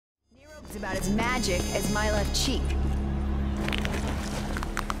It's about as magic as my left cheek.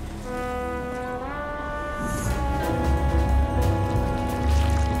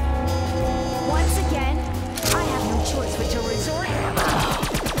 Once again, I have no choice but to resort.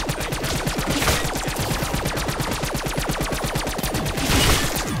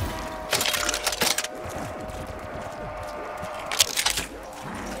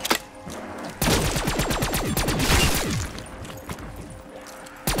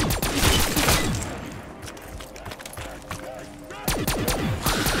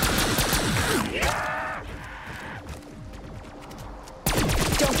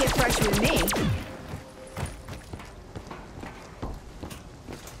 Don't get fresh with me.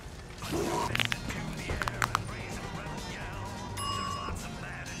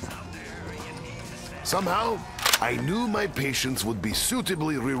 Somehow, I knew my patience would be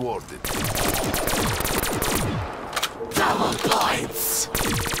suitably rewarded. Double points!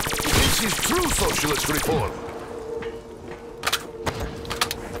 This is true socialist reform.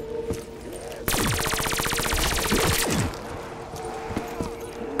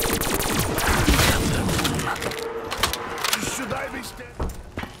 Should I be standing?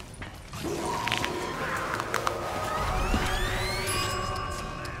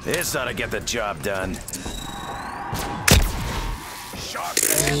 This ought to get the job done. Sharp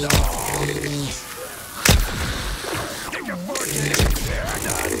and all. Stick a fork in it. They're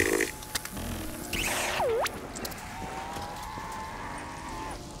done.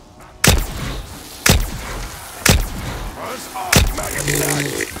 Buzz off, maggot.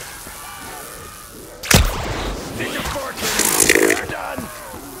 Stick a fork in it. They're done.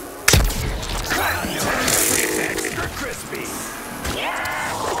 Extra crispy.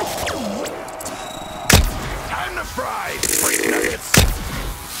 Time to fry, freak nuggets!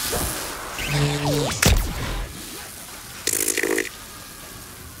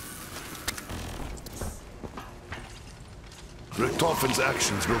 Richtofen's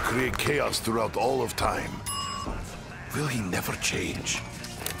actions will create chaos throughout all of time. Will he never change?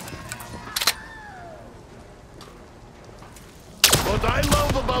 What I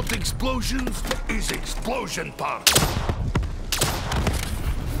love about explosions is explosion parts.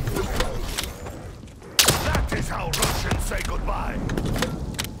 That is how Russians say goodbye.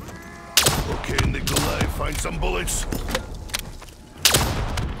 Okay, Nikolai, find some bullets.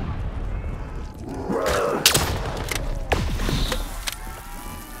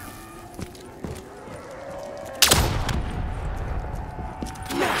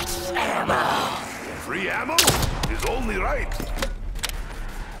 Max ammo! Free ammo is only right.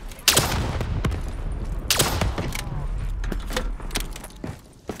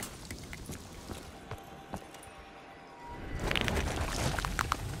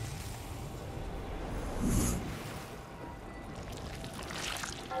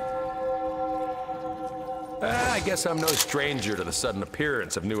 I guess I'm no stranger to the sudden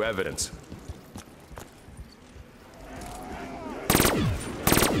appearance of new evidence.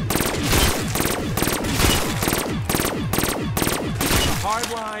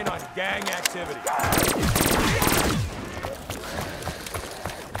 Hardline on gang activity.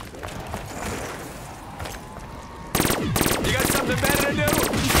 You got something better to do?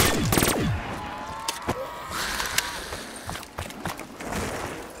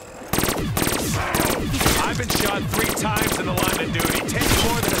 I've been shot 3 times in the line of duty. Takes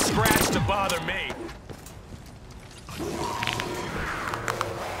more than a scratch to bother me.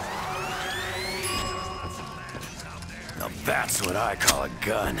 Now that's what I call a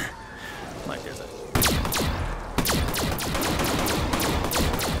gun. Like there's a...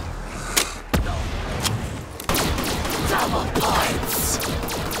 Double points!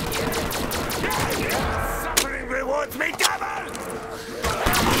 Suffering rewards me double!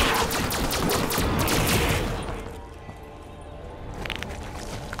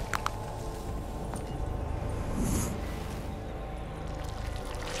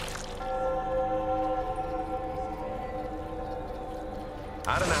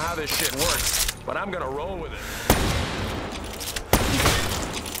 I don't know how this shit works, but I'm gonna roll with it.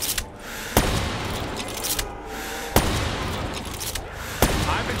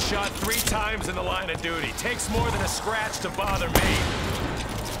 I've been shot 3 times in the line of duty. Takes more than a scratch to bother me.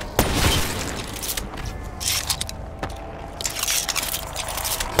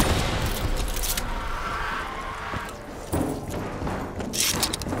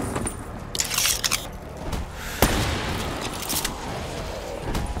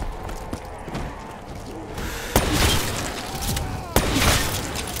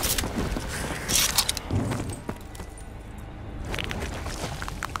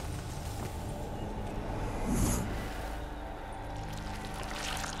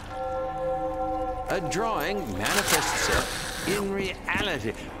 A drawing manifests itself in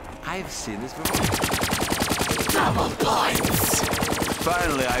reality. I've seen this before. Double points!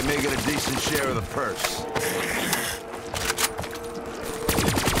 Finally, I may get a decent share of the purse.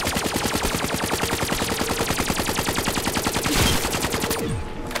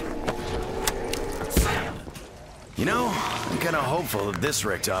 You know, I'm kind of hopeful that this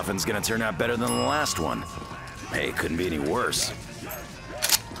Richtofen's gonna turn out better than the last one. Hey, it couldn't be any worse.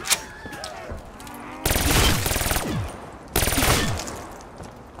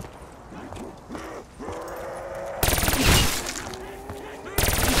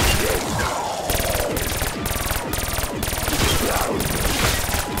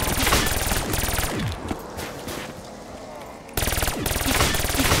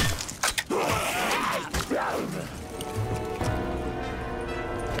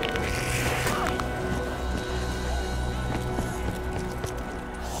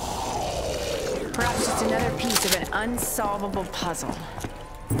 Perhaps just another piece of an unsolvable puzzle.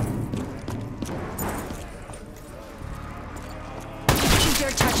 Don't you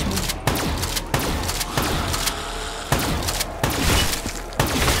dare touch me.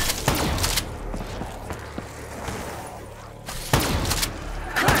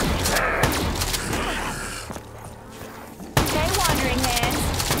 Okay, wandering hands.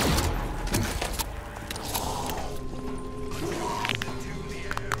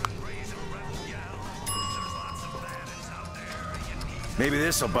 Maybe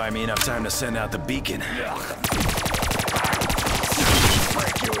this'll buy me enough time to send out the beacon. Break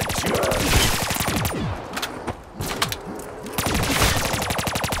you in two.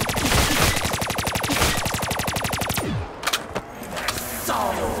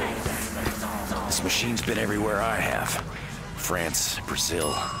 This machine's been everywhere I have. France,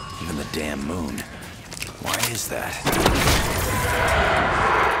 Brazil, even the damn moon. Why is that?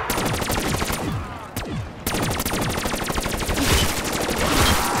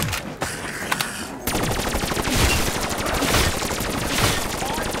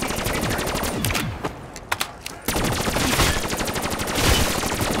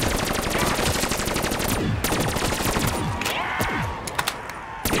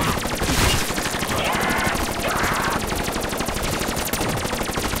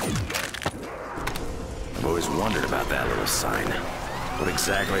 Wondered about that little sign. What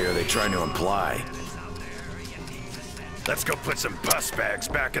exactly are they trying to imply? Let's go put some pus bags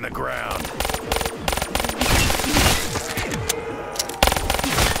back in the ground.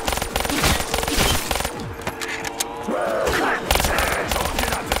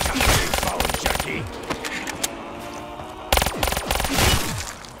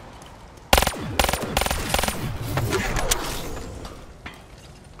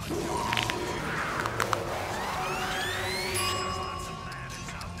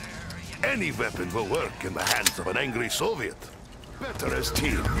 Any weapon will work in the hands of an angry Soviet. Better as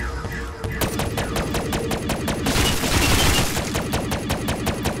team.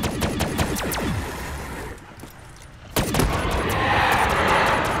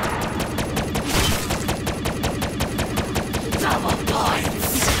 Double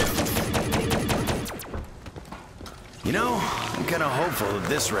points! You know, I'm kind of hopeful that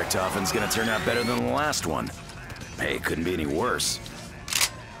this Richtofen's gonna turn out better than the last one. Hey, it couldn't be any worse.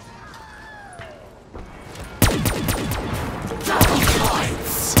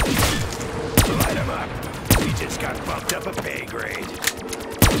 Light him up. We just got bumped up a pay grade.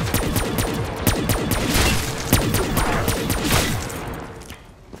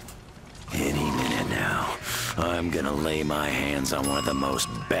 Any minute now, I'm gonna lay my hands on one of the most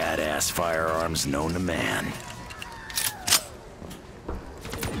badass firearms known to man.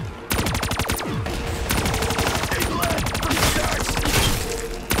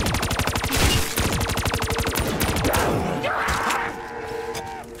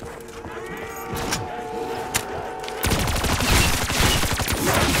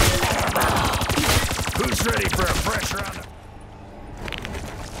 Ready for a fresh round of...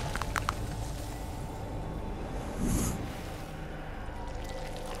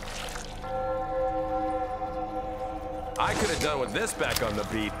 I could have done with this back on the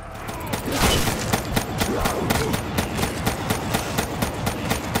beat.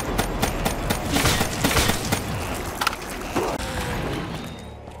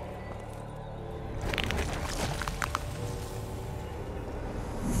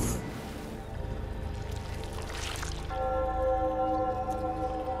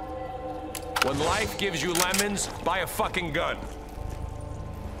 When life gives you lemons, buy a fucking gun.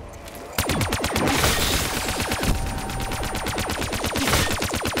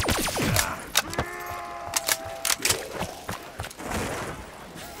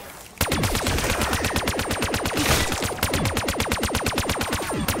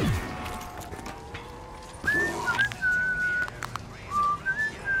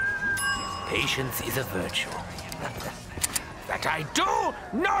 Patience is a virtue that I do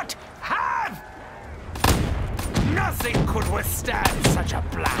not have! Nothing could withstand such a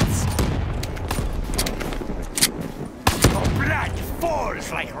blast. Your blood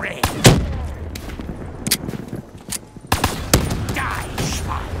falls like rain. Die,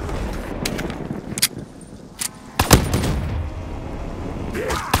 Schwein!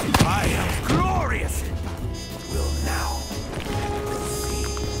 I am glorious! Will now see.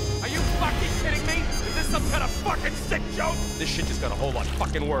 Are you fucking kidding me? Is this some kind of fucking sick joke? This shit just got a whole lot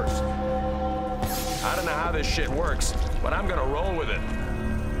fucking worse. I don't know how this shit works, but I'm gonna roll with it.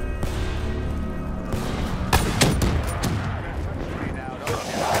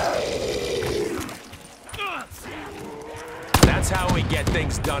 That's how we get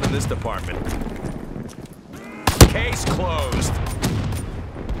things done in this department. Case closed.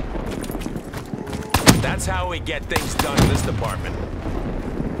 That's how we get things done in this department.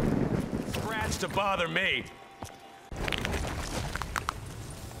 Scratch to bother me.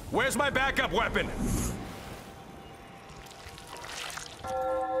 Where's my backup weapon?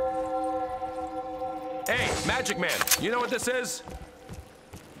 Hey, Magic Man, you know what this is?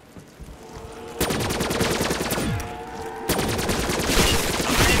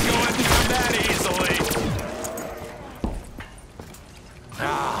 I ain't going down that easily.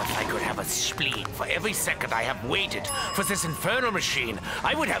 Ah, if I could have a spleen for every second I have waited for this infernal machine,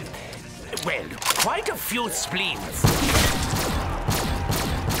 I would have, well, quite a few spleens.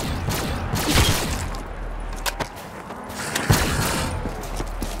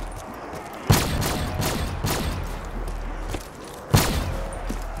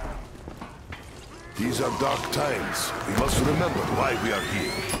 These are dark times. We must remember why we are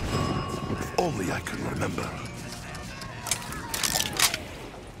here. If only I could remember.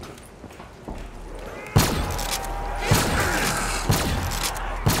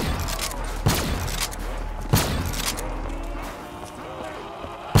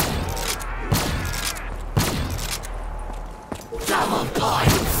 Double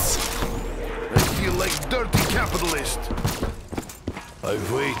points! I feel like dirty capitalist. I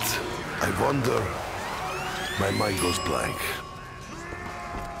wait. I wonder. My mind goes blank.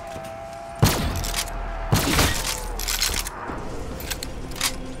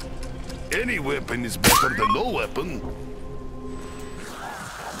 Any weapon is better than no weapon.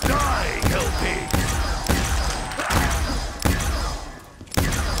 Die, hell pig!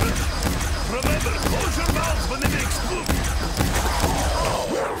 Remember, close your mouths when they explode.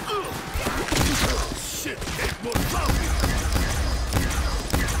 Shit, ain't more floppy.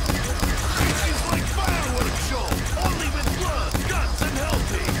 It's like fireworks show, only with blood, guts, and hell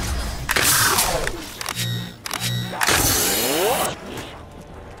pigs.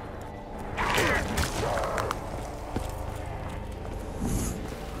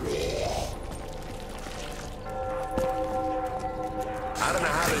 I don't know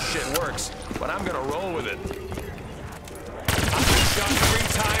how this shit works, but I'm gonna roll with it. I've been shot 3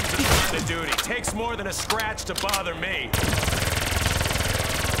 times in the line of duty. Takes more than a scratch to bother me.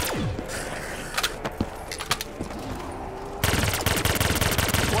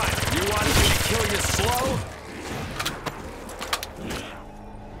 What? You wanted me to kill you slow?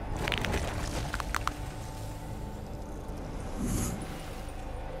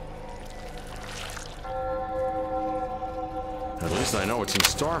 At least I know what's in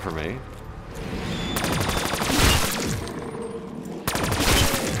store for me.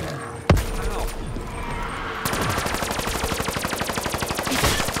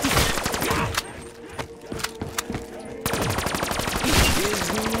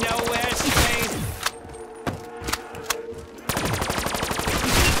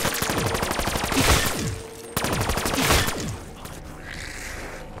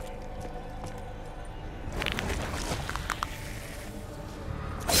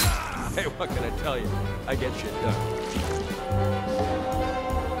 Hey, what can I tell you? I get shit done.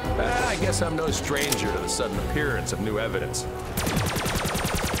 I guess I'm no stranger to the sudden appearance of new evidence.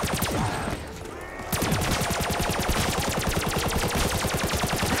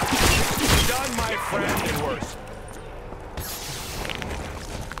 Done, my friend, and worse.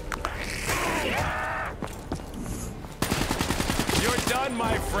 You're done,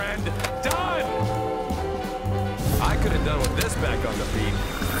 my friend. Done! I could have done with this back on the beat.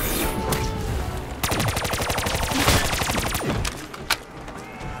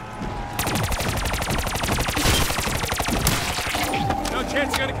 No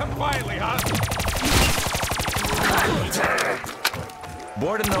chance you're gonna come quietly, huh?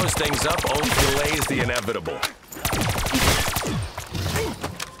 Boarding those things up only delays the inevitable.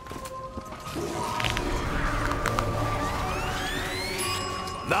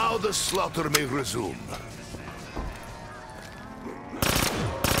 Now the slaughter may resume.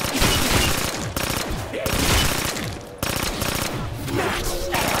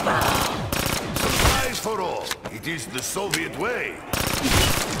 Supplies for all. It is the Soviet way.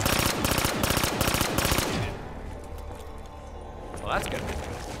 Well, that's good.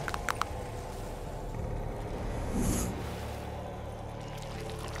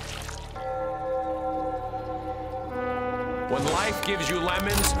 When life gives you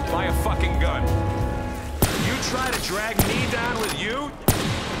lemons, buy a fucking gun. You try to drag me down with you?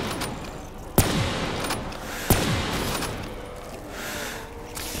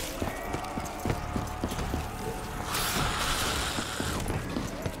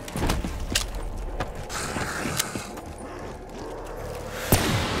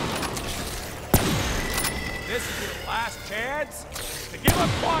 This is your last chance to give up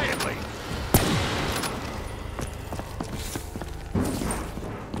quietly.